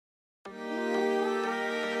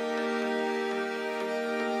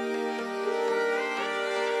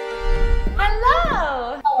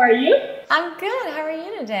are you? I'm good. How are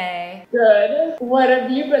you today? Good. What have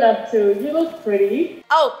you been up to? You look pretty.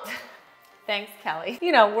 Oh, thanks, Kelly.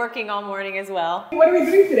 You know, working all morning as well. What are we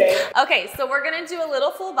doing today? Okay, so we're gonna do a little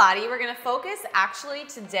full body. We're gonna focus actually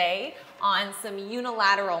today on some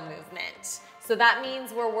unilateral movement. So that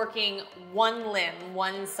means we're working one limb,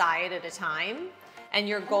 one side at a time. And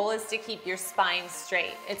your goal is to keep your spine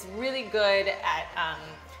straight. It's really good at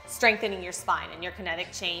strengthening your spine and your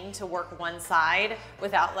kinetic chain to work one side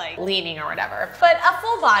without like leaning or whatever. But a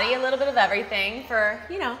full body, a little bit of everything for,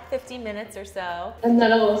 15 minutes or so. And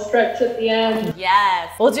then a little stretch at the end. Yes.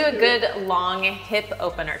 We'll do a good long hip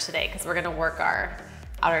opener today because we're gonna work our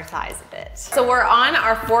outer thighs a bit. So we're on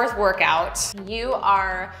our fourth workout. You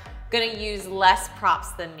are gonna use less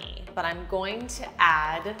props than me, but I'm going to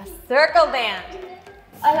add a circle band.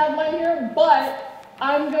 I have mine here, but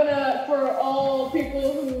I'm gonna, for all people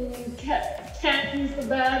who can't use the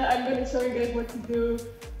band, I'm gonna show you guys what to do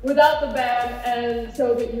without the band and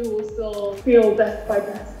so that you will still feel Beth by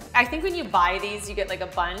Beth. I think when you buy these, you get like a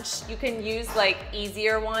bunch. You can use like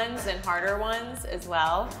easier ones and harder ones as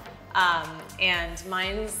well. And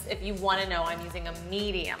mine's, if you wanna know, I'm using a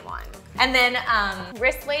medium one. And then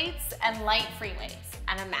wrist weights and light free weights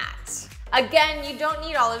and a mat. Again, you don't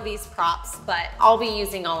need all of these props, but I'll be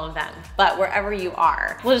using all of them, but wherever you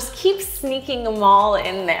are. We'll just keep sneaking them all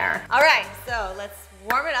in there. All right, so let's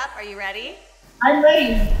warm it up. Are you ready? I'm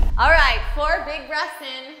ready. All right, 4 big breaths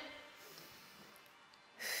in.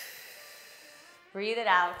 Breathe it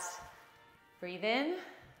out. Breathe in.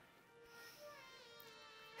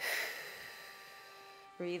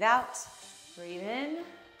 Breathe out. Breathe in.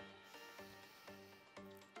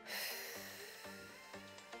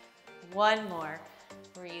 One more.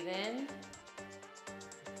 Breathe in.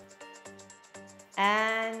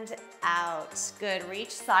 And out. Good.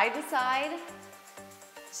 Reach side to side.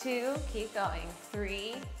 2. Keep going.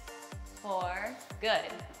 3, 4.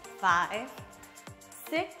 Good. 5,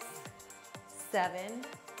 6, 7,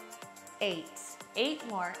 8. 8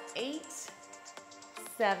 more. 8,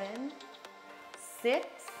 7, 6,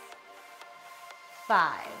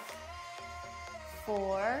 5,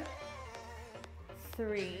 4,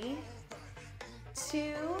 3,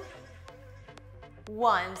 2,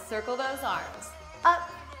 1. Circle those arms. Up.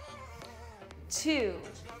 2,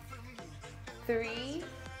 3,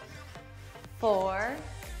 4,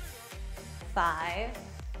 5,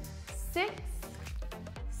 6,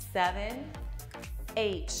 7,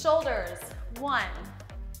 8. Shoulders. 1,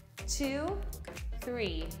 2,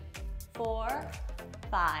 3, 4,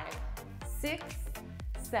 5, 6,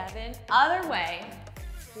 7. Other way.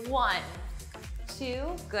 1,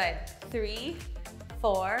 2, good. 3,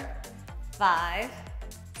 4, 5,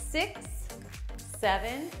 6,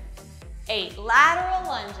 7, 8. Lateral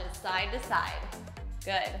lunges, side to side.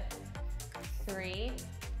 Good. 3,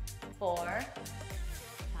 4,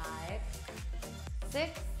 5,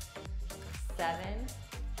 6, 7,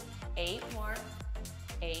 8 more.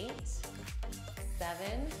 8,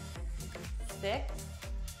 7, 6,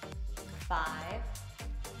 5,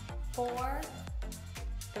 4,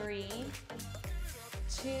 3,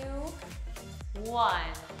 2, 1.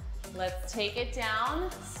 Let's take it down.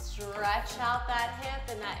 Stretch out that hip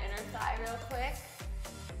and that inner thigh real quick.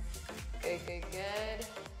 Good, good, good.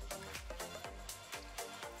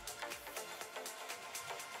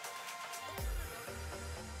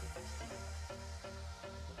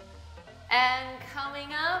 And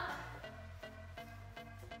coming up,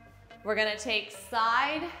 we're gonna take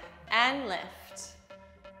side and lift.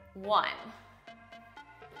 1,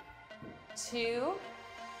 2,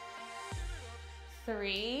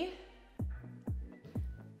 3,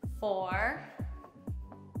 4,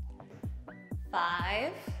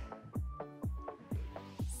 5,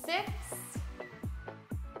 6,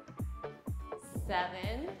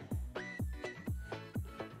 7,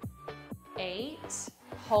 8.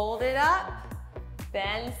 Hold it up.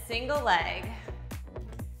 Bend single leg.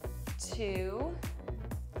 2,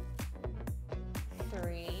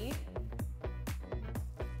 3,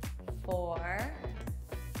 4,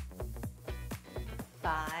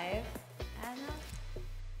 5, and up.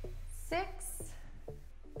 6,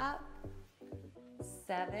 up.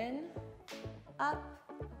 7, up.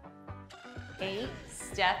 8,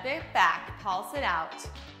 step it back, pulse it out.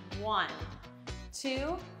 1,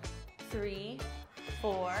 2, 3,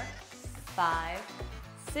 4, 5,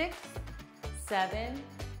 6, 7,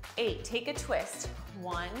 8. Take a twist.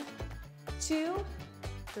 1, 2,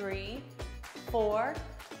 3, 4,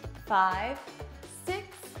 5, 6,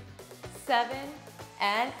 7,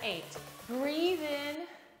 and 8. Breathe in.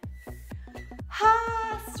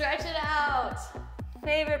 Stretch it out.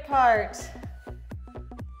 Favorite part.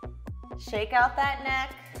 Shake out that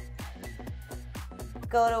neck.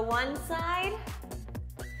 Go to one side.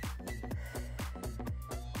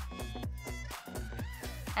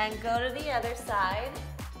 And go to the other side.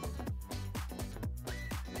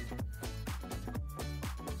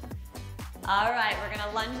 All right, we're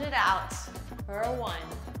gonna lunge it out for 1,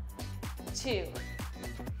 2,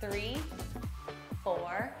 3,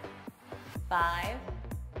 4, 5,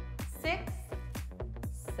 6,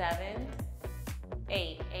 7,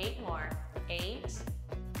 8. 8 more. 8,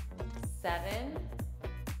 7,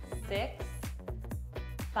 6,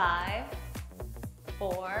 5,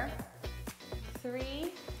 4,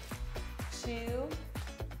 3, 2,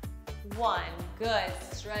 1. Good.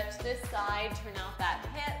 Stretch this side, turn out that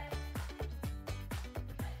hip.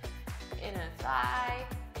 Inner thigh.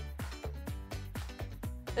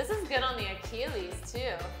 This is good on the Achilles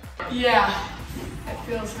too. Yeah, it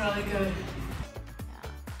feels really good.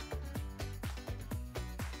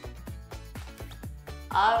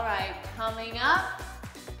 All right, coming up,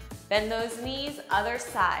 bend those knees, other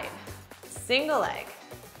side. Single leg.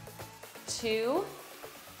 2,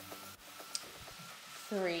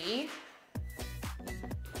 3,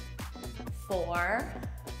 4,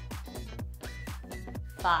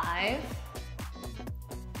 5,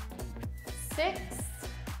 6,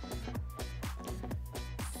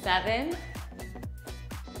 7,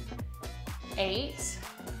 8.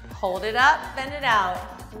 Hold it up, bend it out.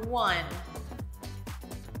 1,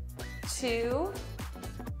 2,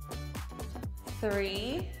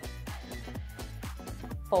 3,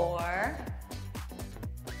 4,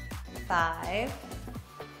 5,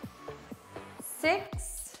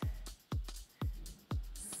 6,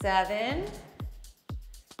 7,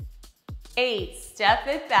 8. Step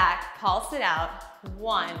it back, pulse it out.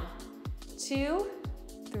 1, 2,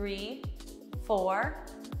 3, 4,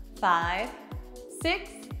 5,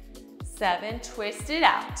 6, 7. Twist it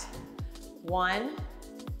out. 1,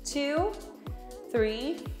 2,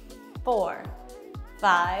 3, 4,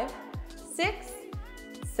 5, 6,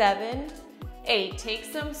 7, 8. Take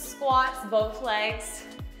some squats, both legs.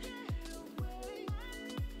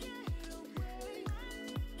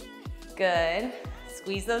 Good.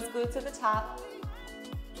 Squeeze those glutes at the top.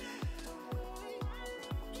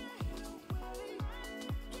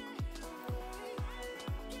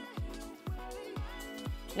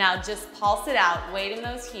 Now just pulse it out, weight in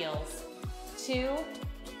those heels. 2,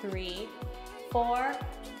 3, 4,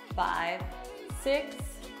 5, 6,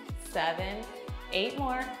 7, 8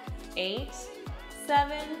 more. 8,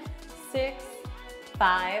 7, 6,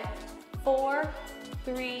 5, 4,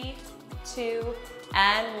 3, 2,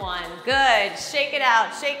 and 1. Good. Shake it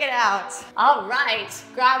out, shake it out. All right,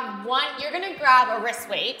 grab one. You're gonna grab a wrist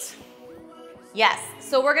weight. Yes,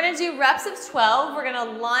 so we're gonna do reps of 12. We're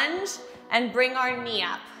gonna lunge and bring our knee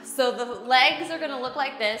up. So the legs are gonna look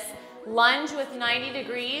like this. Lunge with 90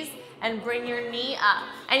 degrees and bring your knee up.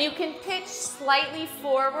 And you can pitch slightly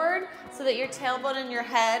forward so that your tailbone and your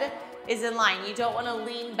head is in line. You don't wanna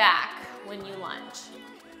lean back when you lunge.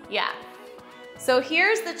 Yeah. So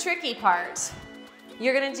here's the tricky part.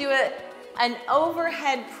 You're gonna do an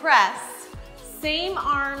overhead press, same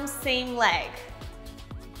arm, same leg.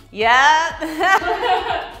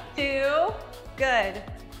 Yeah. 2, good.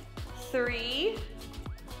 3,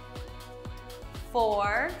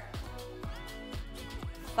 4,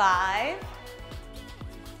 5,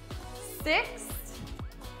 6,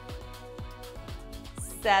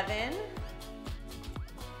 7,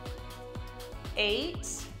 8,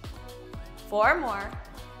 4 more,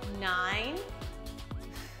 9,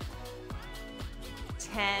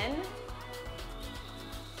 10,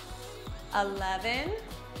 11,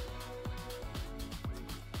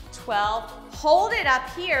 12. Hold it up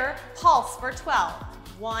here, pulse for 12.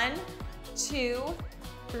 1, 2,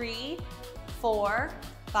 3, 4,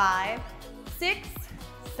 5, 6,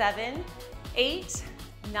 7, 8,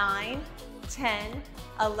 9, 10,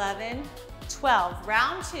 11, 12.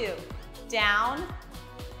 Round 2. Down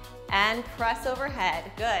and press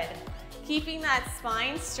overhead. Good. Keeping that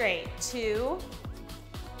spine straight. 2,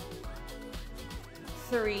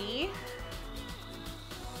 3,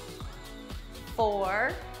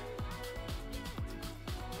 4,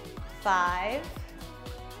 5,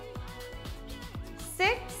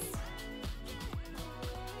 6,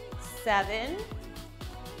 7,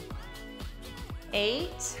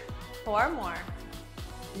 8, 4 more,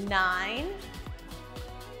 9,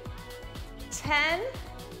 10,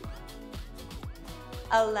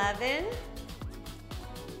 11,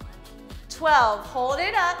 12. Hold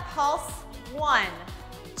it up, pulse. 1,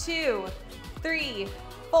 2, 3,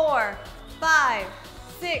 4, 5,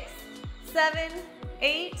 6, 7,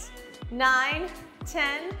 8, 9,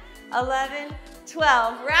 10, 11,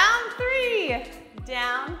 12. Round 3.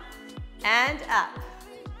 Down and up.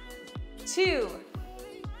 2,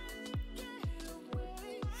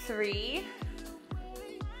 3,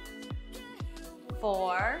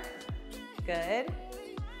 4, good,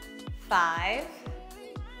 5,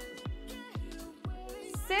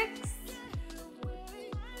 6,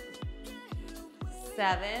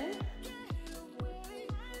 7,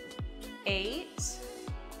 8,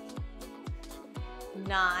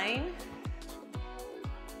 9,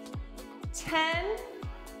 10,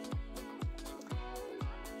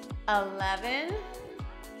 11,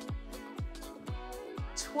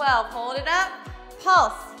 12. Hold it up.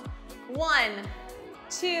 Pulse. 1,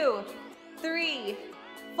 2, 3,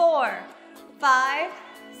 4, 5,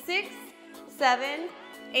 6, 7,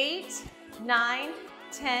 8, 9,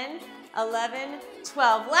 10, 11,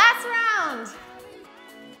 12. Last round.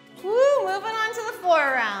 Woo, moving on to the 4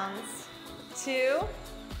 rounds. 2,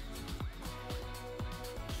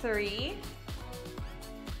 3,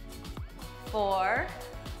 4,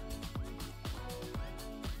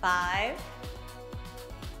 5,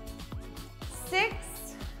 6,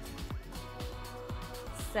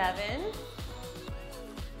 7,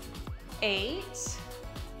 8,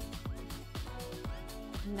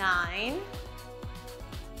 9,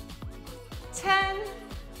 10,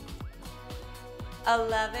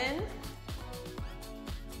 11,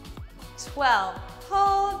 12.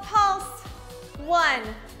 Hold, pulse. 1,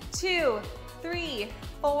 2, 3,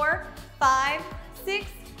 4, 5,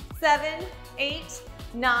 6, 7, 8,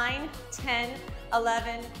 9, 10,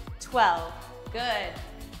 11, 12. Good.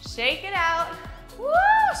 Shake it out. Woo,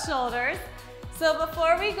 shoulders. So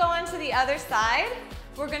before we go into the other side,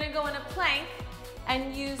 we're gonna go in a plank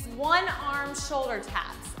and use one arm shoulder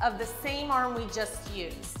taps of the same arm we just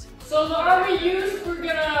used. So the arm we used, we're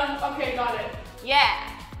gonna, okay, got it. Yeah.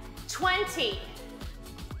 20.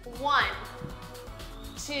 1,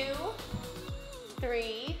 2,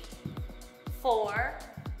 3, 4,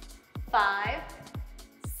 5,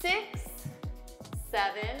 6,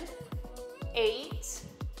 7, 8,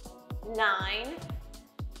 9,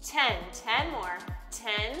 10. 10 more.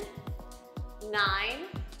 10, 9,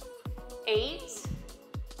 8,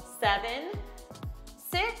 7,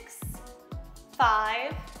 6,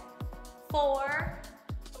 5, 4,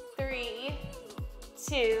 3,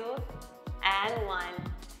 2, and 1.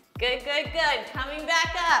 Good, good, good. Coming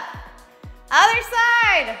back up. Other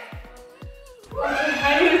side.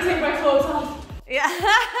 I need to take my clothes off. Yeah.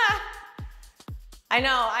 I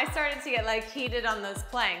know, I started to get like heated on those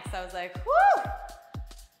planks. I was like, whoo,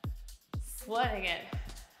 sweating it.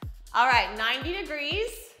 All right, 90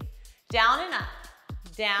 degrees, down and up,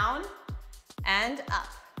 down and up.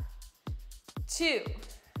 2,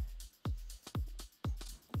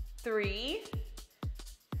 3,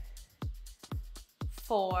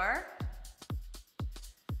 4,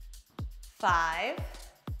 5,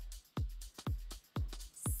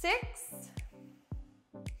 6,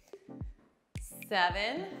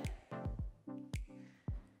 7,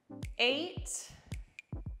 8,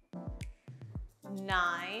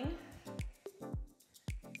 9,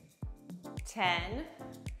 10,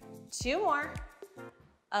 2 more,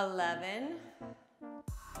 11,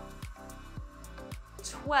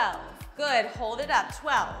 12. Good, hold it up,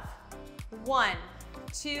 12. 1,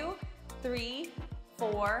 2, 3,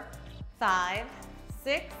 4, 5,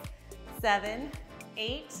 6, 7,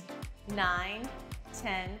 8, 9,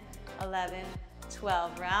 10, 11,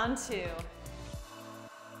 12. Round 2.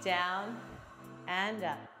 Down and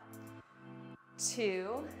up.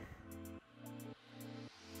 2,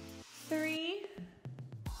 3,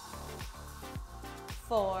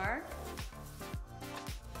 4,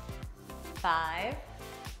 5,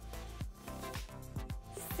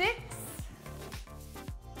 6,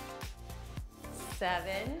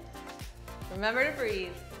 7, remember to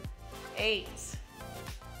breathe, 8,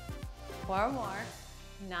 4 more,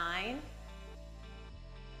 9,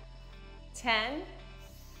 10,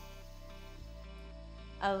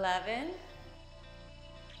 11,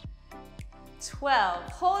 12.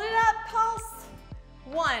 Hold it up, pulse.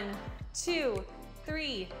 1, 2,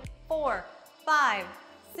 3, 4, 5,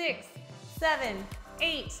 6, 7,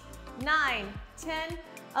 8, 9, 10,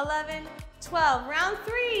 11, 12. Round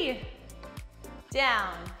 3.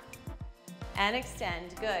 Down and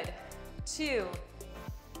extend. Good. 2,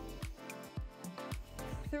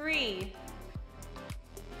 3,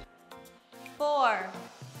 4,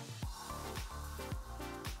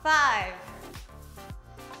 5,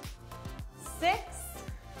 6,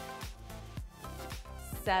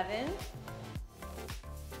 7,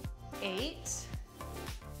 8,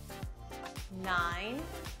 9,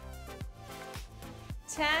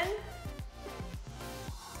 10,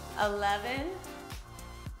 11,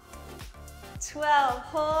 12.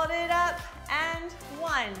 Hold it up. And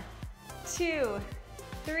 1, 2,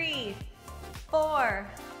 3, 4,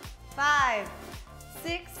 5,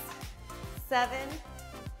 6, 7,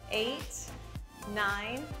 8,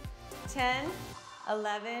 9, 10,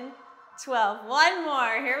 11, 12. One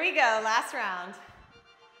more. Here we go. Last round.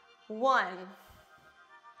 1,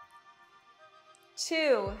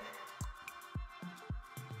 2,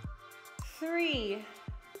 3,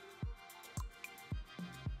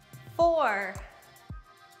 4,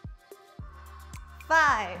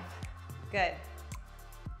 5. Good.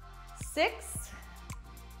 6,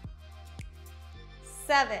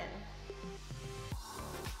 7,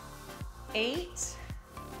 8,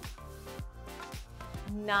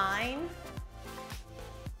 9,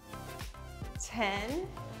 10,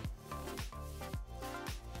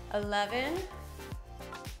 11,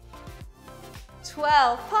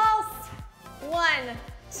 12. Pulse. 1,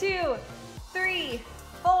 2, 3,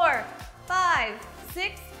 4, 5,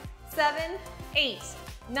 6, 7, 8,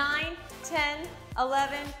 9, 10,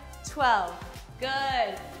 11, 12.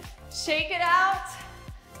 Good. Shake it out.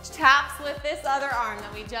 Taps with this other arm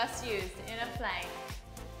that we just used in a plank.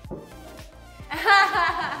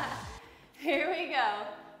 Here we go.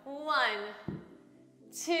 1,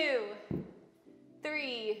 2,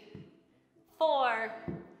 3, 4,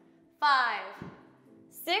 5,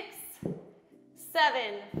 6,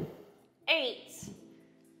 7, 8,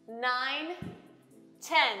 9,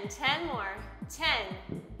 10. 10 more.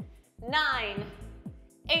 10, 9,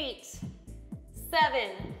 8,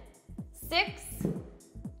 7, 6,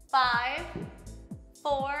 5,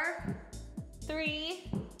 4,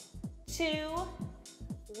 3, 2,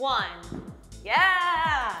 1.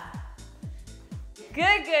 Yeah.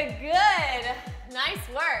 Good, good, good. Nice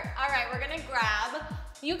work. All right, we're gonna grab.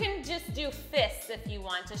 You can just do fists if you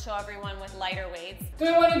want to show everyone with lighter weights. Do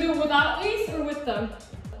we want to do it without these or with them?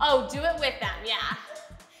 Oh, do it with them, yeah.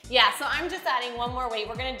 Yeah, so I'm just adding one more weight.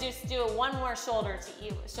 We're gonna just do one more shoulder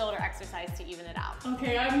exercise to even it out.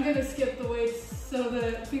 Okay, I'm gonna skip the weights so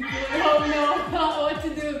that people at home know what to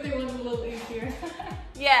do if they want it a little easier.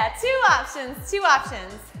 Yeah, two options.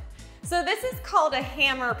 So this is called a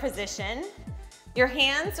hammer position. Your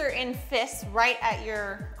hands are in fists right at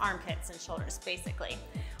your armpits and shoulders, basically.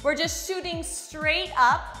 We're just shooting straight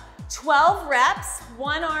up, 12 reps,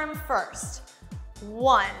 one arm first.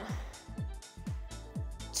 1,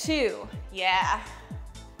 2, yeah.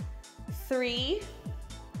 3,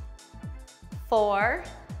 4,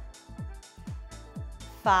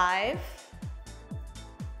 5,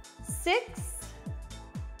 6,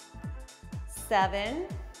 7,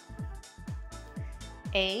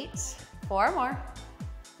 8, 4 more,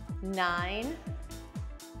 9,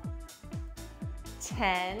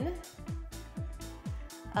 10,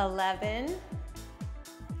 11,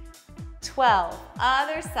 12.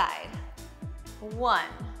 Other side. 1,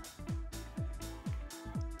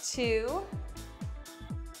 2,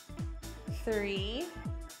 3,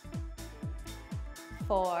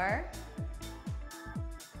 4,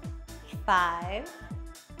 5,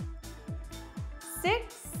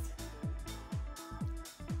 6,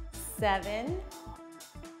 7,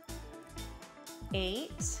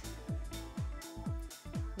 8,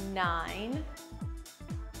 9,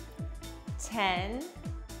 10,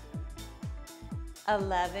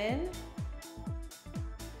 11,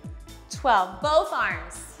 12. Both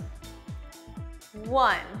arms.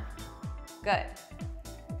 1, good.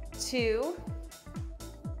 2,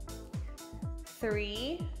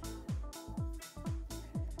 3,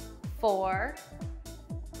 4,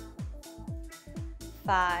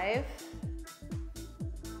 5,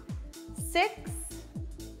 6,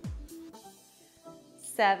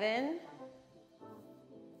 7,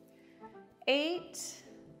 8,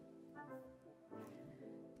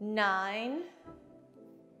 9,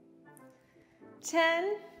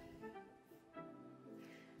 10,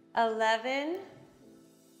 11,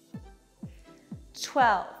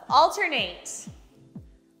 12. Alternate.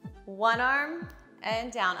 One arm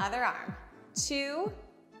and down, other arm. 2,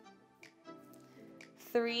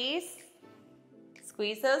 3,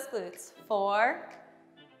 squeeze those glutes. 4,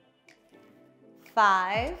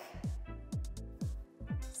 5,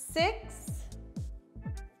 6,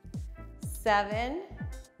 7,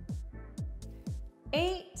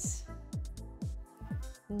 8,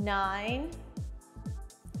 9,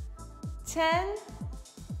 10,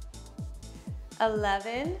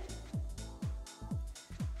 11,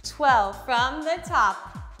 12. From the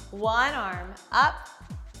top, one arm up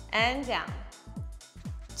and down.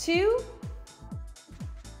 2,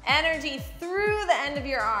 energy through the end of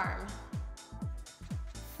your arm.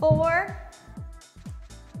 4,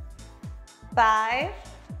 5,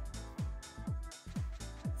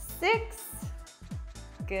 6,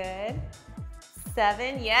 good,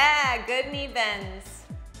 7, yeah, good knee bends.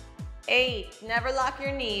 8, never lock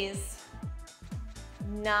your knees.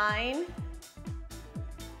 9,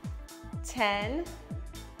 10,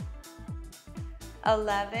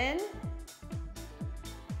 11,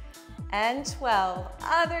 and 12.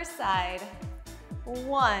 Other side.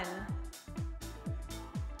 1,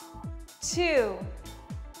 2,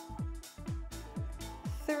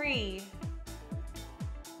 3,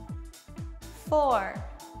 4,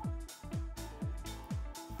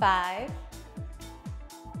 5,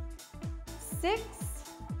 6,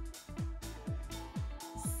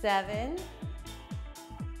 7,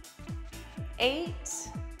 8,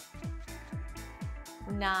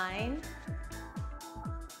 9,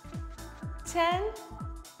 10,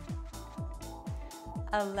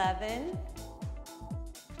 11,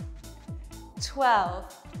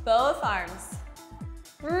 12. Both arms.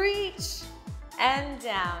 Reach and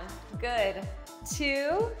down. Good.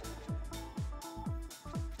 2,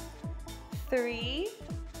 3,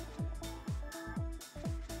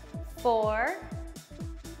 4,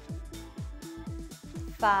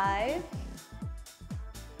 5,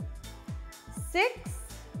 6,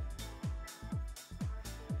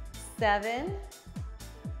 7,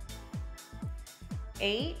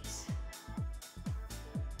 8,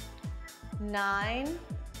 9,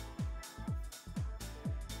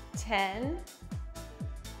 10,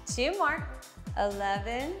 2 more,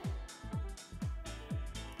 11,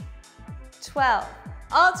 12.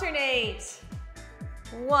 Alternate.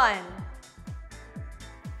 1,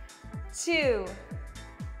 2,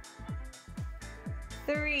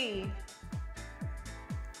 3,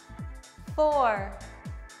 4,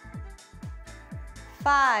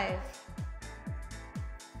 5,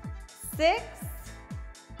 6,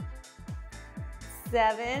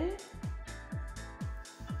 7,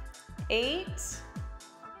 8,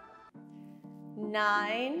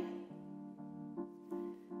 9,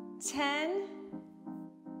 10,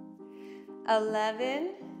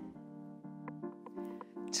 11,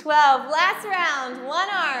 12. Last round. One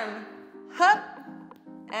arm. Up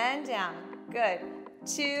and down. Good.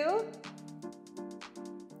 2,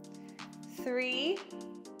 3,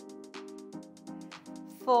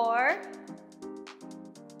 4,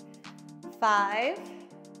 5,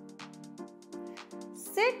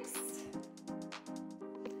 6,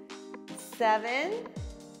 7,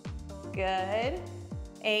 good,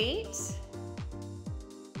 8,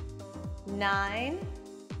 9,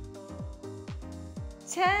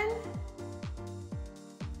 10,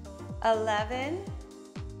 11,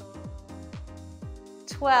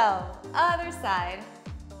 12. Other side.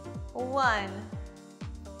 1,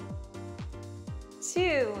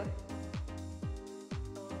 2,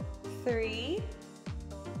 3,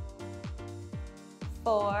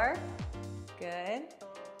 4, good,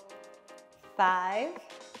 5,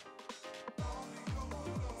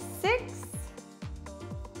 6,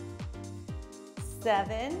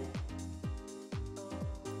 7,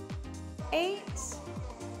 8,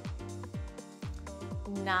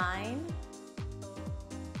 9,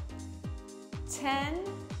 10,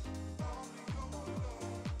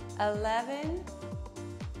 11,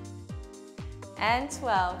 and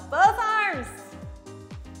 12. Both arms.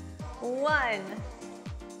 1,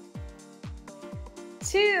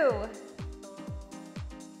 2,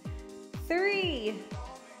 3,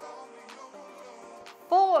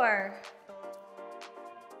 4,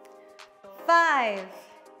 5,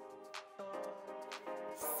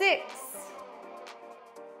 6,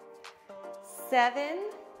 7,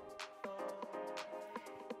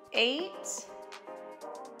 8,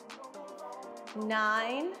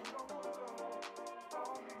 9,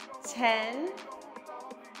 10,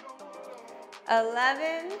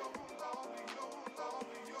 11,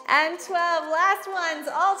 and 12. Last ones,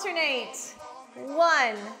 alternate.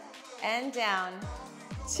 1, and down.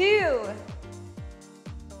 2,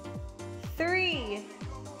 3,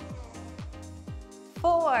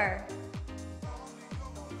 4,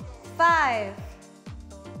 5,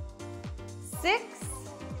 6,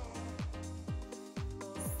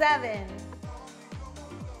 7,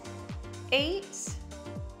 8,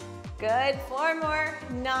 good, 4 more,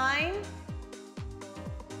 9,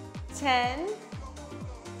 10,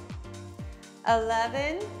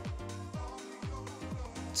 11,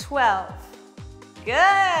 12.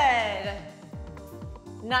 Good.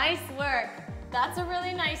 Nice work. That's a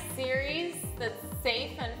really nice series that's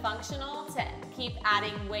safe and functional to keep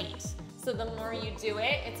adding weight. So the more you do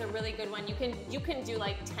it, it's a really good one. You can do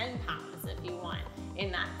like 10 pounds if you want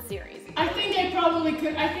in that series. I think I probably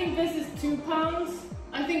could. I think this is 2 pounds.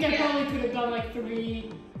 I think I probably could have done like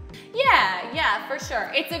 3. Yeah, for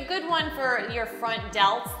sure. It's a good one for your front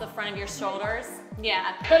delts, the front of your shoulders.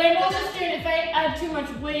 Yeah. But I'm also scared if I add too much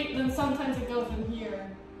weight, then sometimes it goes in here.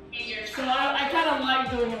 So I kind of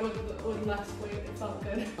like doing it with less weight. It felt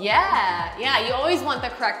good. Yeah, yeah. You always want the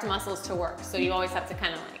correct muscles to work, so you always have to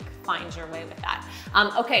kind of like find your way with that.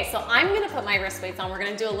 Okay, so I'm gonna put my wrist weights on. We're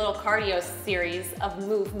gonna do a little cardio series of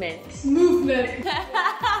movement. Movement.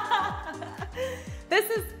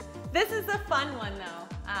 This is a fun one though.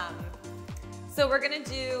 So we're gonna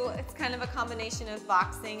do, it's kind of a combination of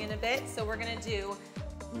boxing in a bit. So we're gonna do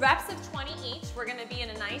reps of 20 each. We're gonna be in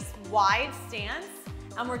a nice wide stance,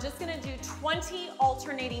 and we're just gonna do 20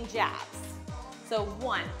 alternating jabs. So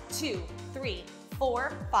 1, 2, 3,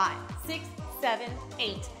 4, 5, 6, 7,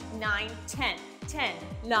 8, 9, 10, 10,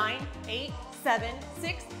 9, 8, 7,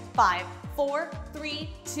 6, 5, 4, 3,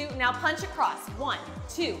 2. Now punch across. 1,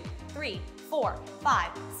 2, 3, 4,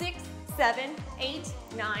 5, 6, 7, 8,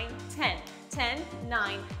 9, 10, 10,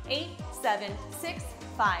 9, 8, 7, 6,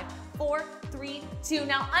 5, 4, 3, 2.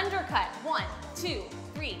 Now undercut. 1, 2,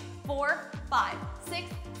 3, 4, 5,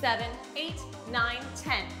 6, 7, 8, 9,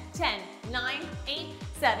 10, 10, 9, 8,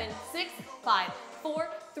 7, 6, 5, 4,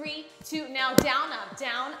 3, 2. Now down,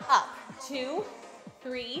 up. 2,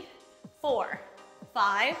 3, 4,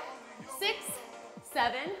 5, 6,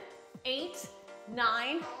 7, 8,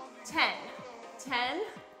 9, 10, 10,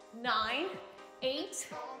 9, 8,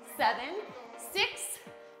 7, 6,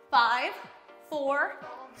 5, 4,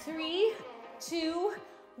 3, 2,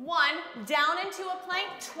 1. Down into a plank,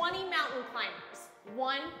 20 mountain climbers.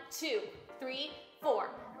 1, 2, 3, 4,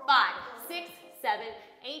 5, 6, 7,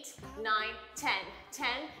 8, 9, 10, 10,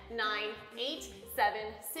 9, 8,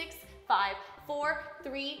 7, 6, 5, 4,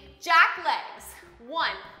 3, jack legs.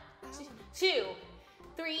 1, 2,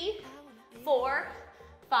 3, 4,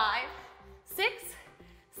 5, 6,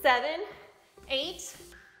 7, 8,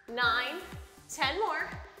 9, 10 more,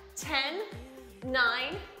 10,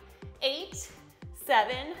 9, 8,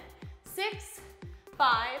 7, 6,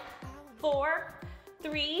 5, 4,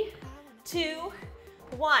 3, 2,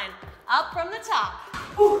 1. Up from the top.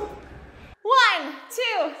 1,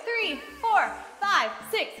 2, 3, 4, 5,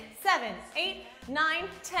 6, 7, 8, 9,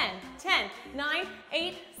 10, 10, 9,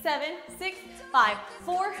 8, 7, 6, 5,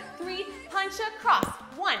 4, 3, punch across.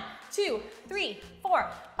 1, 2, 3,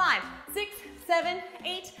 4, 5, 6, 7,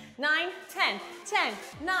 8, 9, 10, 10,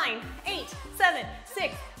 9, 8, 7,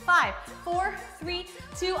 6, 5, 4, 3,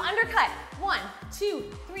 2, undercut. 1, 2,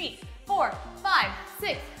 3, 4, 5,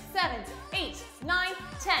 6, 7, 8, 9,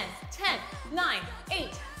 10, 10, 9, 8,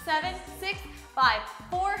 7, 6, 5,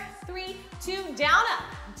 4, 3, 2,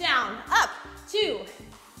 down, up, 2,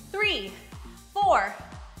 3, 4,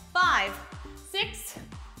 5, 6,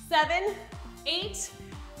 7, 8,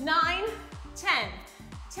 9, 10,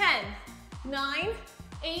 10, 9,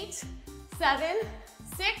 8, 7,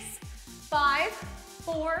 6, 5,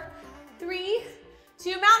 4, 3,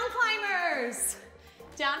 2, mountain climbers.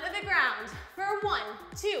 Down to the ground for 1,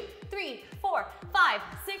 2, 3, 4, 5,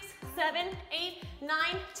 6, 7, 8,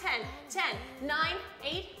 9, 10, 10, 9,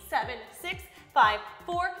 8, 7, 6, 5,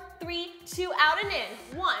 4, 3, 2, out and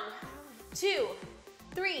in. 1, 2,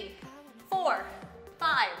 3, 4,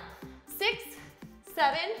 5, 6,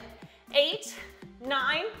 7, 8,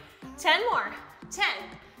 9, 10 more. 10,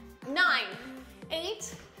 9,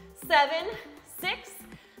 8, 7, 6,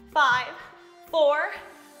 5, 4,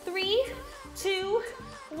 3, 2,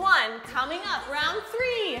 1. Coming up, round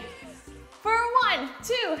 3. For 1,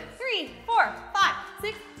 2, 3, 4, 5,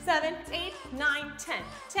 6, 7, 8, 9, 10,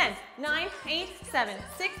 10, 9, 8, 7,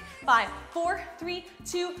 6, 5, 4, 3,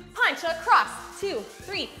 2, punch across. 2,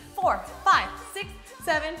 3, 4, 5, 6,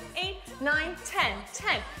 7, 8, 9, 10,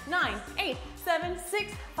 10, 9, 8, 7,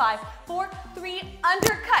 6, 5, 4, 3,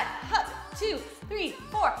 undercut. Up. 2, 3,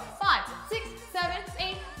 4, 5, 6, 7,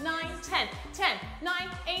 8, 9, 10, 10, 9,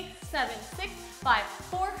 8, 7, 6, 5,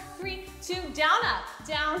 4, 3, 2, down, up.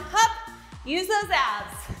 Use those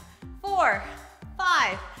abs. 4,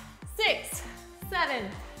 5, 6, 7,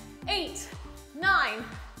 8, 9,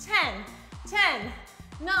 10, 10,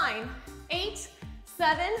 9, 8,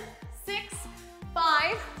 7, 6,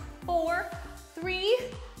 5, 4, 3,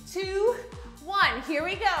 2, 1. Here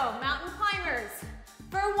we go, mountain climbers.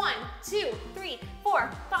 For 1, 2, 3,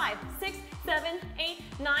 4, 5, 6, 7, 8,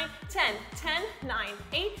 9, 10, 10, 9,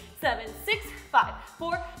 8, 7, 6, 5,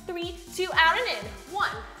 4, 3, 2, out and in. 1,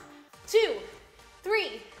 2,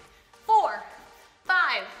 3, 4,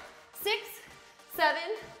 5, 6, 7,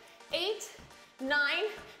 8, 9,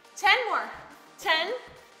 10 more. 10,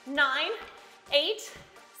 9, 8,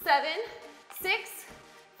 7, 6,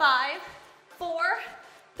 5, 4,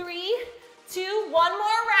 3, 2, one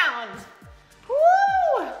more round.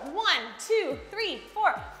 Woo! 1, 2, 3,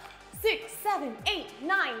 4, 6, 7, 8,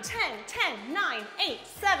 9, 10, 10, 9, 8,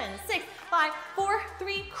 7, 6, 5, 4,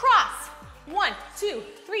 3, cross. 1, 2,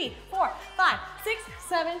 3, 4, 5, 6,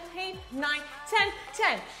 7, 8, 9, 10,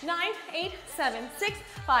 10, 9, 8, 7, 6,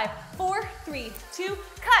 5, 4, 3, 2,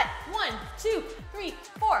 cut. 1, 2, 3,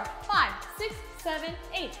 4, 5, 6, 7,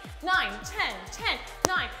 8, 9, 10, 10,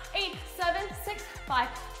 9, 8, 7, 6, 5,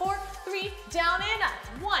 4, 3, down and up.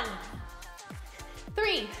 1,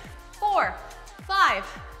 3, 4, 5,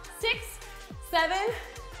 6, 7,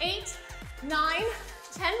 8, 9,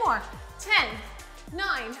 10 more. 10,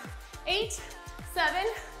 9, 8, 7,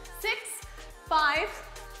 6, 5,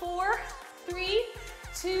 4, 3,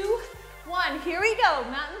 2, 1. Here we go,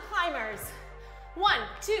 mountain climbers. 1,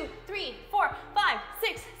 2, 3, 4, 5,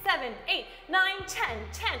 6, 7, 8, 9, 10,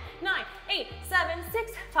 10, 9, 8, 7,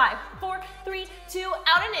 6, 5, 4, 3, 2,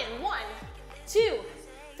 out and in. 1, 2,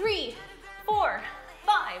 3, 4,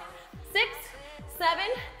 5, 6,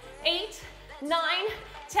 7, 8, 9,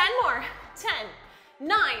 10 more. 10,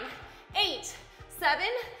 9, 8, 7,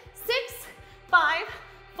 6, 5,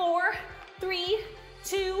 4, 3,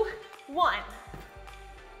 2, 1.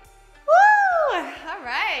 Woo! All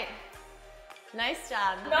right. Nice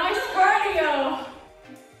job. Nice cardio.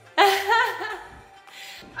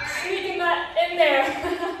 I'm sneaking that in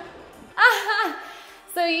there.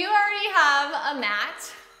 So you already have a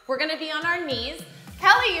mat. We're gonna be on our knees.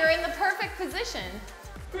 Kelly, you're in the perfect position.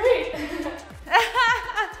 Great.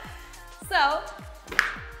 So,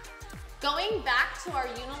 going back to our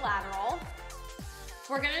unilateral,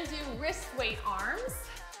 we're gonna do wrist weight arms,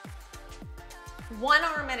 one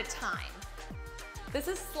arm at a time. This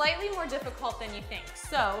is slightly more difficult than you think.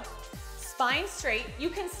 So, spine straight. You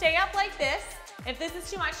can stay up like this. If this is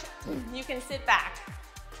too much, you can sit back.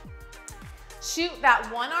 Shoot that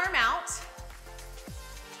one arm out.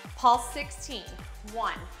 Pulse 16.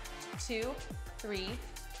 1, 2, 3,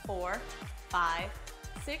 4, 5,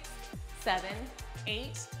 6, 7,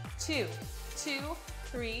 8, 2, 2,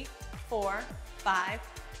 3, 4, 5,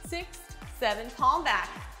 6, 7, palm back.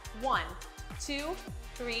 1, 2,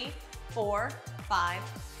 3, 4, 5,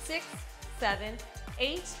 6, 7,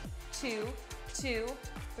 8, 2, 2,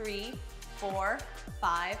 3, 4,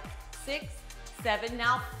 5, 6, 7.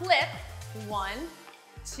 Now flip. 1,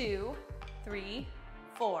 2, 3,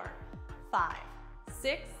 4, 5,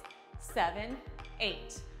 6, 7,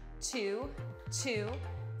 8, 2, 2,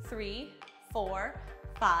 3, 4,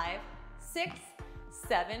 5, 6,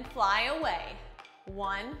 7. Fly away.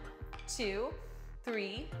 1, 2,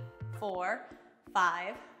 3, 4,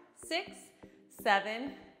 5, 6,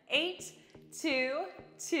 7, 8, 2,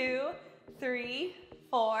 2, 3,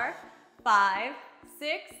 4, 5,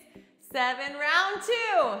 6, 7. Round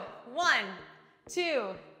 2. 1,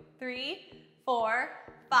 2, 3, 4,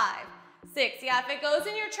 5, 6. Yeah, if it goes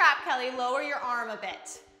in your trap, Kelly, lower your arm a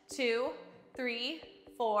bit. 2, 3,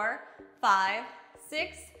 4, 5,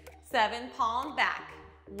 6, 7. Palm back.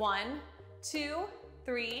 1, 2,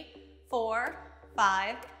 3, 4,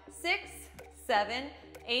 5, 6, 7,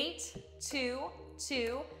 8, 2,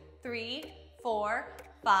 2, 3, 4,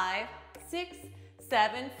 5, 6,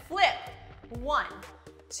 7. Flip. 1,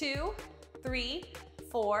 2, 3,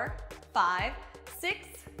 4, 5, 6,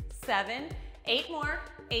 7, 8 more.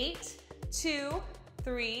 8, 2,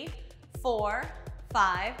 3, 4,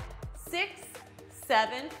 5, 6,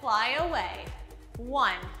 7. Fly away.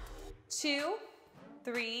 1, 2,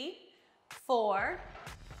 3, 4,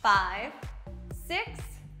 5, 6,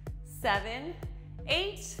 7,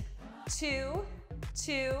 8, 2,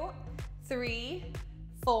 2, 3,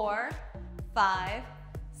 4, 5,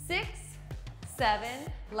 6, 7.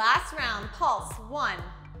 Last round. Pulse. 1,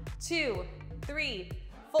 2, 3,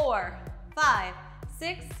 4, 5,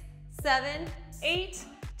 6, 7, 8,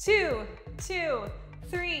 2, 2,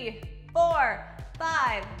 3, 4,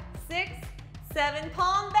 5, 6, 7.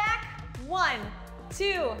 Palm back. 1,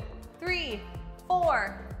 2, 3,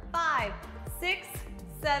 4, 5, 6,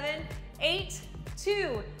 7, 8,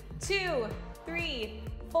 2, 2, 3,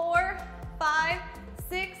 4, 5,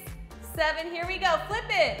 6, 7. Here we go. Flip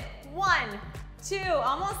it. 1, 2,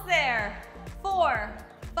 almost there. 4,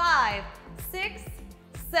 5, 6,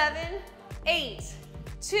 7, 8,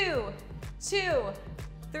 2, 2,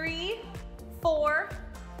 3, 4,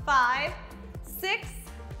 5, 6,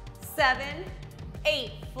 7,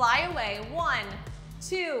 8. Fly away. 1,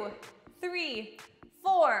 2, 3,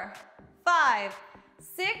 4, 5,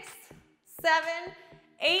 6, 7,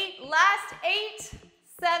 8. Last 8,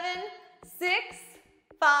 7, 6,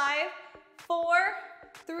 5, 4,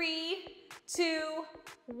 3, 2,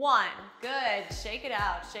 1. Good. Shake it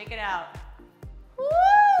out. Shake it out.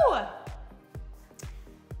 Woo!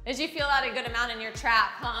 Did you feel that a good amount in your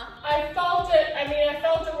trap, huh? I felt it. I mean, I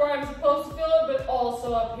felt it where I'm supposed to feel it, but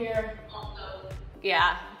also up here.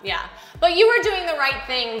 Yeah, yeah. But you were doing the right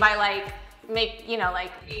thing by like, and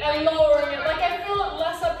lowering it. Like I feel it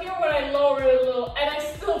less up here when I lower it a little, and I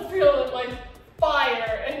still feel it like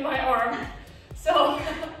fire in my arm. So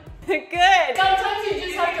good. Sometimes you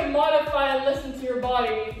just have to modify and listen to your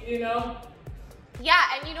body, you know? Yeah,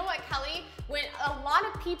 and you know what, Kelly? When a lot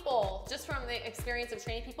of people, just from the experience of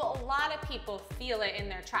training people, a lot of people feel it in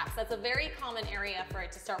their traps. That's a very common area for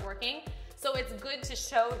it to start working. So it's good to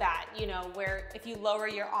show that, you know, where if you lower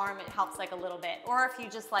your arm, it helps like a little bit. Or if you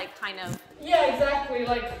just like kind of... Yeah, exactly.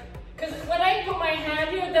 Like, because when I put my hand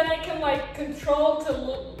here, then I can like control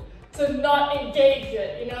to not engage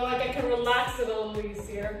it, you know, like I can relax it a little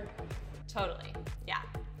easier. Totally, yeah.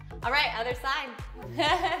 All right, other side.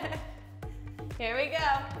 Here we go.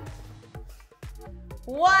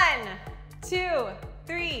 1, 2,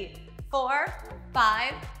 3, 4,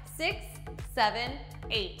 5, 6, 7,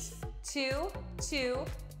 8. 2, 2,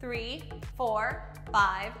 3, 4,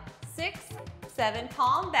 5, 6, 7.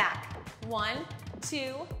 Palm back. 1,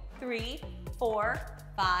 2, 3, 4,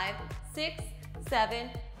 5, 6, 7,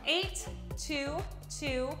 8. 2,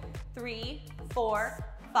 2, 3, 4,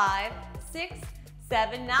 5, 6,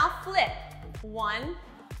 7. Now flip. 1,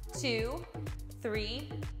 2, 3,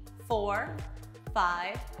 4,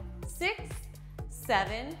 5, 6,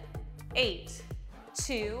 7, 8.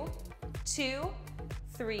 2, 2,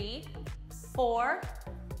 3, 4,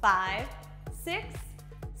 5, 6,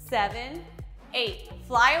 7, 8.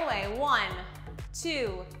 Fly away. 1,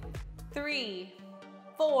 2, 3,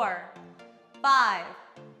 4, 5,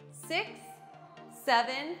 6,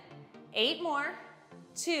 7, 8 more.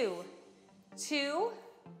 2, 2,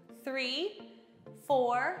 3,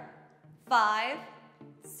 4, 5,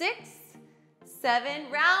 6,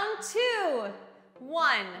 7. Round 2.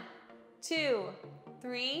 1, 2,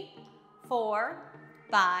 3, 4,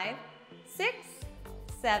 5, 6,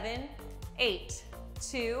 7, 8.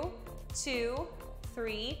 2, 2,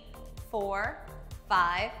 3, 4,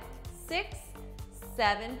 5, 6,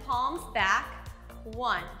 7. Palms back.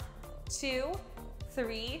 1, 2,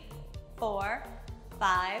 3, 4,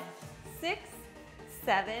 5, 6,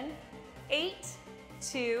 7, 8.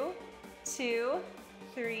 2, 2,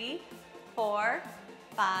 3, 4,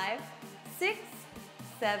 5, 6,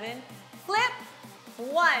 7. Flip.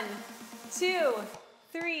 1, 2,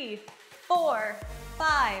 3, 4,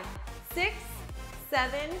 5, 6,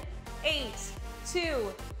 7, 8.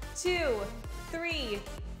 2, 2, 3,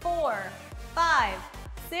 4, 5,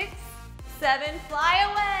 6, 7. Fly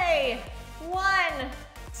away. 1,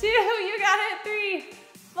 2, you got it. 3,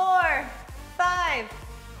 4, 5,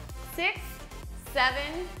 6,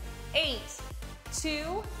 7, 8.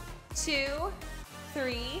 2, 2,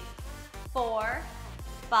 3, 4,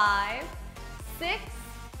 5, 6,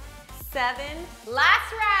 7.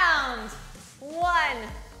 Last round. 1,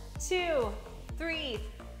 2, 3,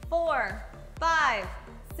 4, 5,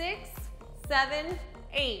 6, 7,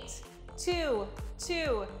 8. 2,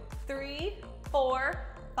 2, 3, 4,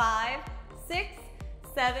 5, 6,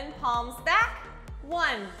 7. Palms back.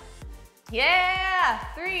 1. Yeah.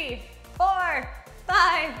 3, 4,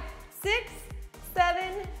 5, 6,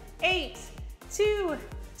 7, 8. 2,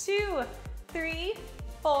 2, 3,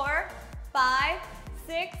 4, 5,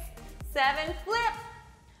 6, 7. Flip.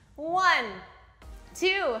 1,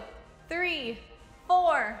 2, 3,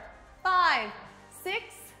 4, 5, 6,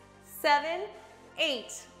 7,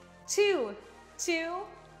 8. 2, 2,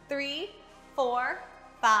 3, 4,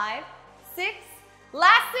 5, 6.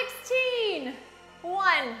 Last 16.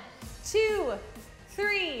 1, 2,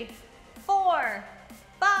 3, 4,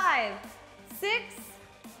 5, 6,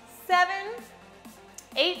 7,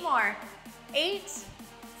 8 more. 8,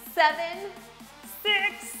 7,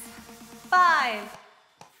 6, 5,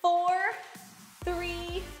 4,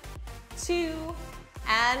 3, 2,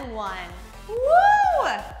 and 1. Woo!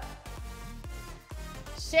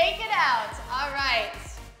 Shake it out. All right.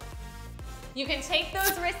 You can take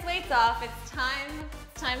those wrist weights off. It's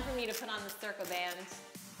time for me to put on the circle band.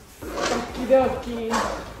 Okie dokie.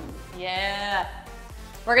 Yeah.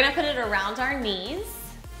 We're gonna put it around our knees.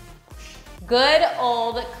 Good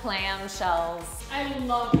old clamshells. I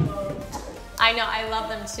love those. I know, I love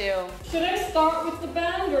them too. Should I start with the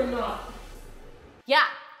band or not? Yeah.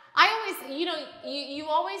 I always, you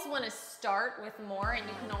always want to start with more and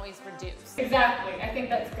you can always reduce. Exactly, I think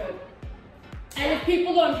that's good. And if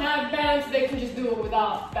people don't have bands, they can just do it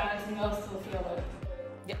without bands and they'll still feel it.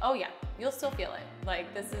 Yeah, oh yeah, you'll still feel it.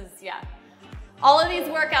 Like this is, yeah. All of these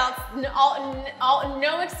workouts,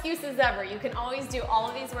 no excuses ever. You can always do all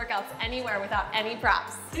of these workouts anywhere without any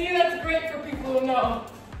props. See, that's great for people who know.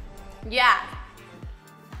 Yeah.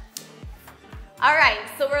 All right,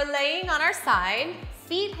 so we're laying on our side,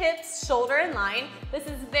 feet, hips, shoulder in line. This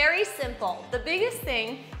is very simple. The biggest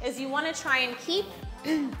thing is you want to try and keep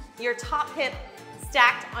your top hip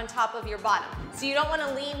stacked on top of your bottom. So you don't want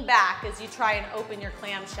to lean back as you try and open your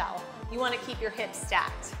clamshell. You want to keep your hips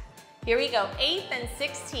stacked. Here we go, 8th and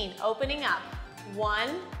 16, opening up. 1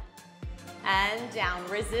 and down,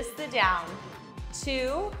 resist the down.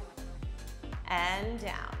 2 and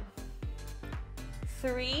down.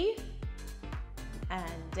 3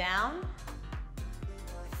 and down.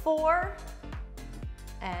 4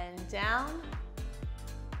 and down.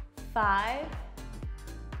 5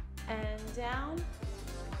 and down.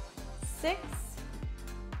 6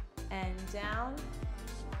 and down.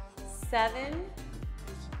 7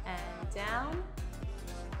 and down.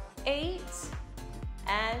 8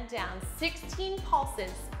 and down. 16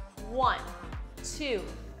 pulses. 1, 2,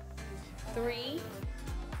 3,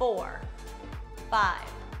 4, 5,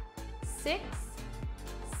 6,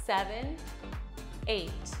 7,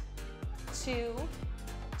 8. 2,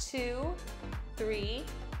 2, 3,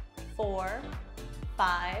 4,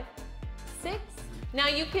 5, 6. Now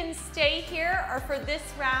you can stay here, or for this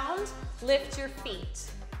round, lift your feet.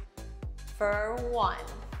 For 1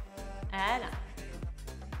 and up.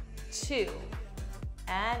 2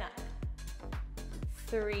 and up.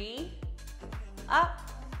 3 up.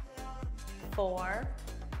 4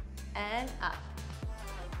 and up.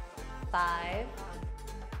 5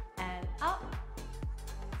 and up.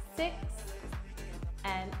 6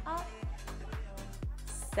 and up.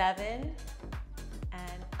 7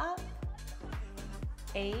 and up.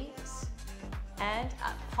 8 and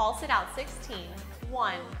up. Pulse it out. 16.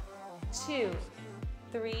 1, 2,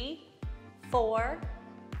 3, 4,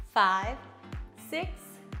 5, 6,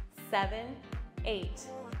 7, 8.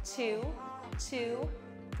 2, 2,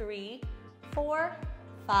 3, 4,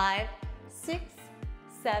 5, 6,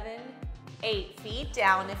 7, 8. Feet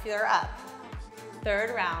down if you're up.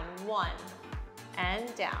 Third round. 1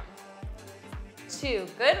 and down. 2.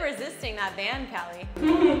 Good resisting that band, Kelly.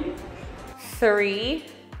 3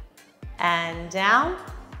 and down.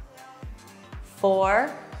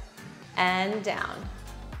 4 and down.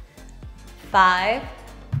 5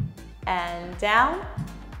 and down.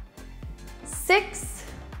 6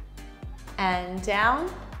 and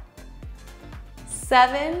down.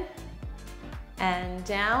 7 and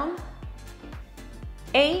down.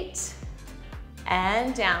 8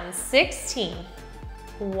 and down. 16.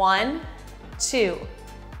 1, 2,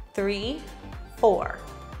 3, 4,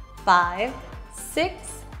 5,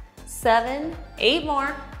 6, 7, 8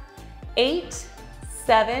 more. 8,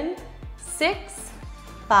 7, 6,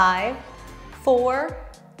 5, 4,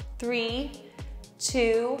 3,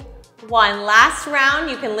 2, 1. Last round,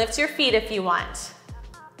 you can lift your feet if you want.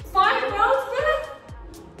 5 rounds, Beth?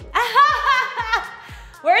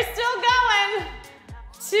 We're still going.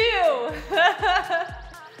 2,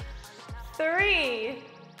 3,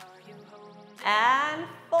 and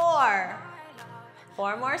 4.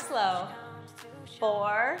 4 more slow.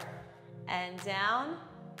 4 and down.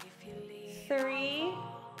 3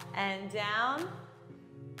 and down.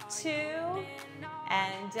 2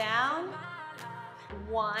 and down.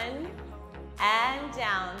 1 and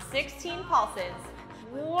down. 16 pulses.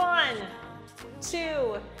 1,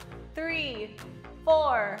 2, 3,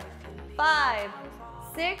 4, 5,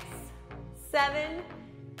 6, 7,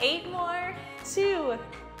 8 more. 2,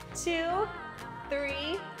 2,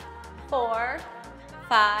 3, 4,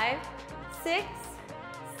 5, 6,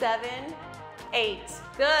 7, 8.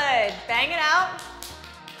 Good. Bang it out.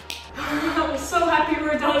 I'm so happy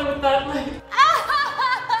we're done with that leg.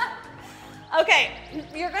 Okay,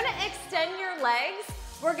 you're gonna extend your legs.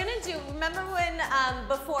 We're gonna do, remember when,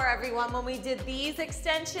 before everyone, when we did these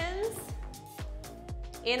extensions,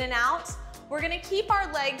 in and out? We're gonna keep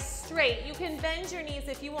our legs straight. You can bend your knees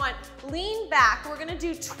if you want. Lean back. We're gonna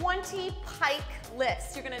do 20 pike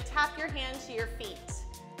lifts. You're gonna tap your hand to your feet.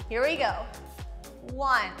 Here we go.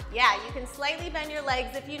 1, yeah, you can slightly bend your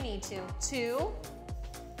legs if you need to. 2,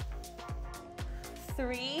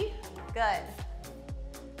 3, good.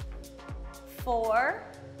 4,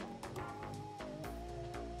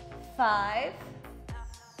 5,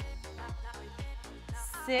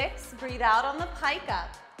 6, breathe out on the pike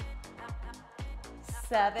up.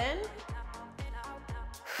 7,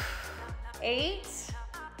 8,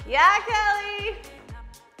 yeah, Kelly.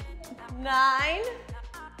 9,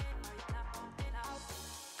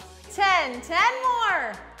 10, 10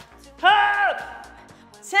 more.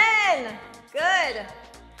 10, good.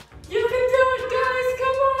 You can do it, guys,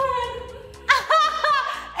 come on.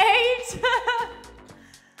 8,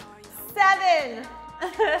 7,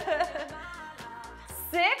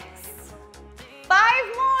 6,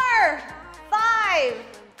 5,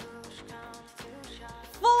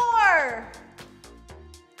 4,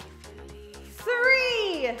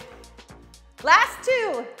 3, last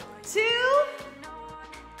 2, 2,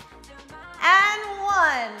 and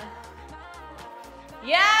 1.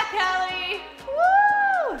 Yeah, Kelly.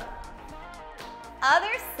 Woo!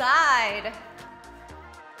 Other side.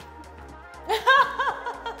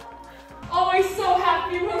 Always so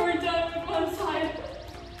happy when we're done with one side.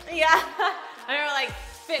 Yeah, and we're like,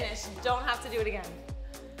 finish, don't have to do it again.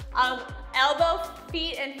 Elbow,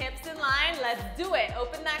 feet, and hips in line. Let's do it.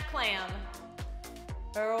 Open that clam.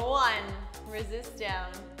 For 1, resist down.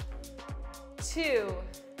 2,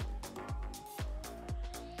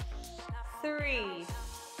 3,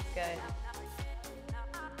 good.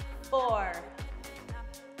 4,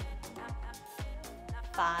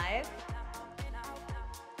 5,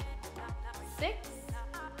 6,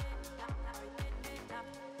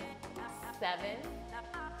 7,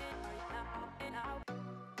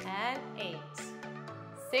 and 8.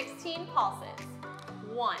 16 pulses.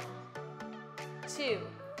 1, 2,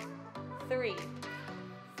 3,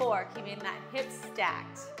 4. Keeping that hip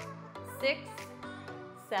stacked. 6,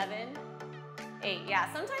 7, 8.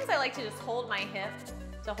 Yeah, sometimes I like to just hold my hip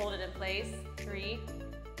to hold it in place. 3,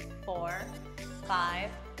 4, 5,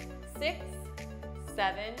 6,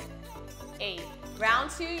 7, 8. Round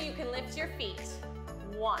 2, you can lift your feet.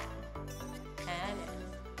 1, and in.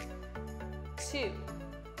 2,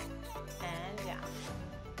 and down.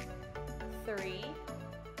 3,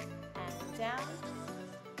 and down.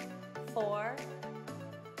 4,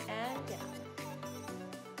 and down.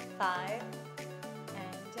 5,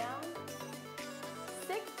 and down.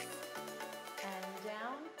 6, and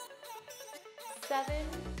down. 7,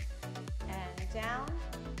 and down.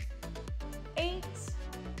 8,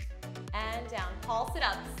 and down. Pulse it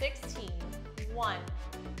up. 16. 1,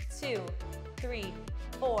 2, 3,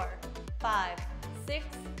 4, 5, 6,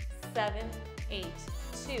 7, 8.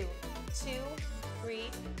 2, 2,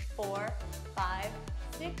 3, 4, 5,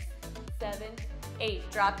 6, 7,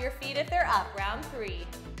 8. Drop your feet if they're up. Round 3.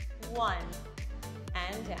 1,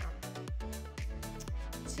 and down.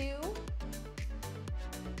 2,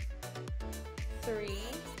 3,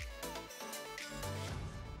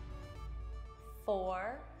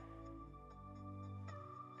 4,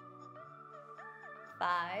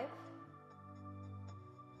 5,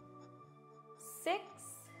 6,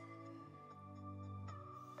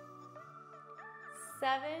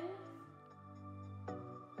 7,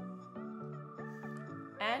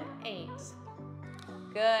 and 8.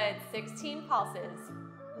 Good. 16 pulses.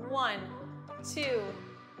 1, 2,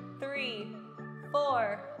 3,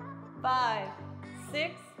 4, 5,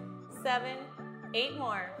 6, 7, 8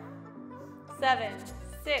 more. 7,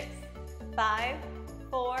 6, 5,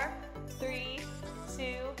 4, 3,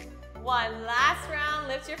 2, 1. Last round.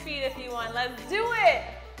 Lift your feet if you want. Let's do it.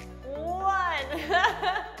 1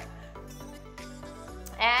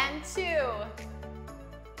 and 2,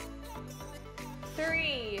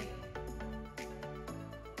 3,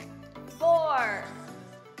 4,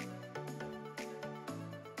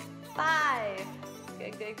 5.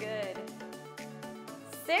 Good, good, good.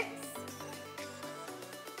 6,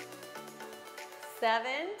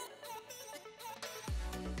 7,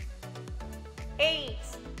 8.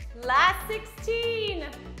 Last 16.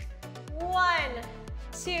 1,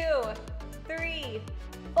 2, 3,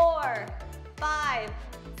 4, 5,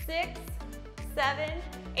 6, 7,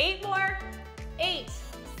 8 more. 8,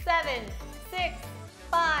 7, 6,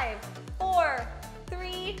 5, 4,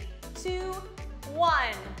 3, 2,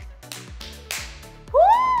 1.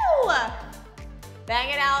 Woo! Bang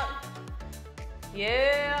it out.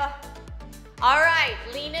 Yeah. All right,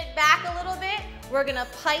 lean it back a little bit. We're gonna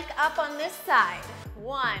pike up on this side.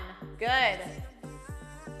 1, good.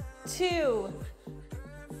 2,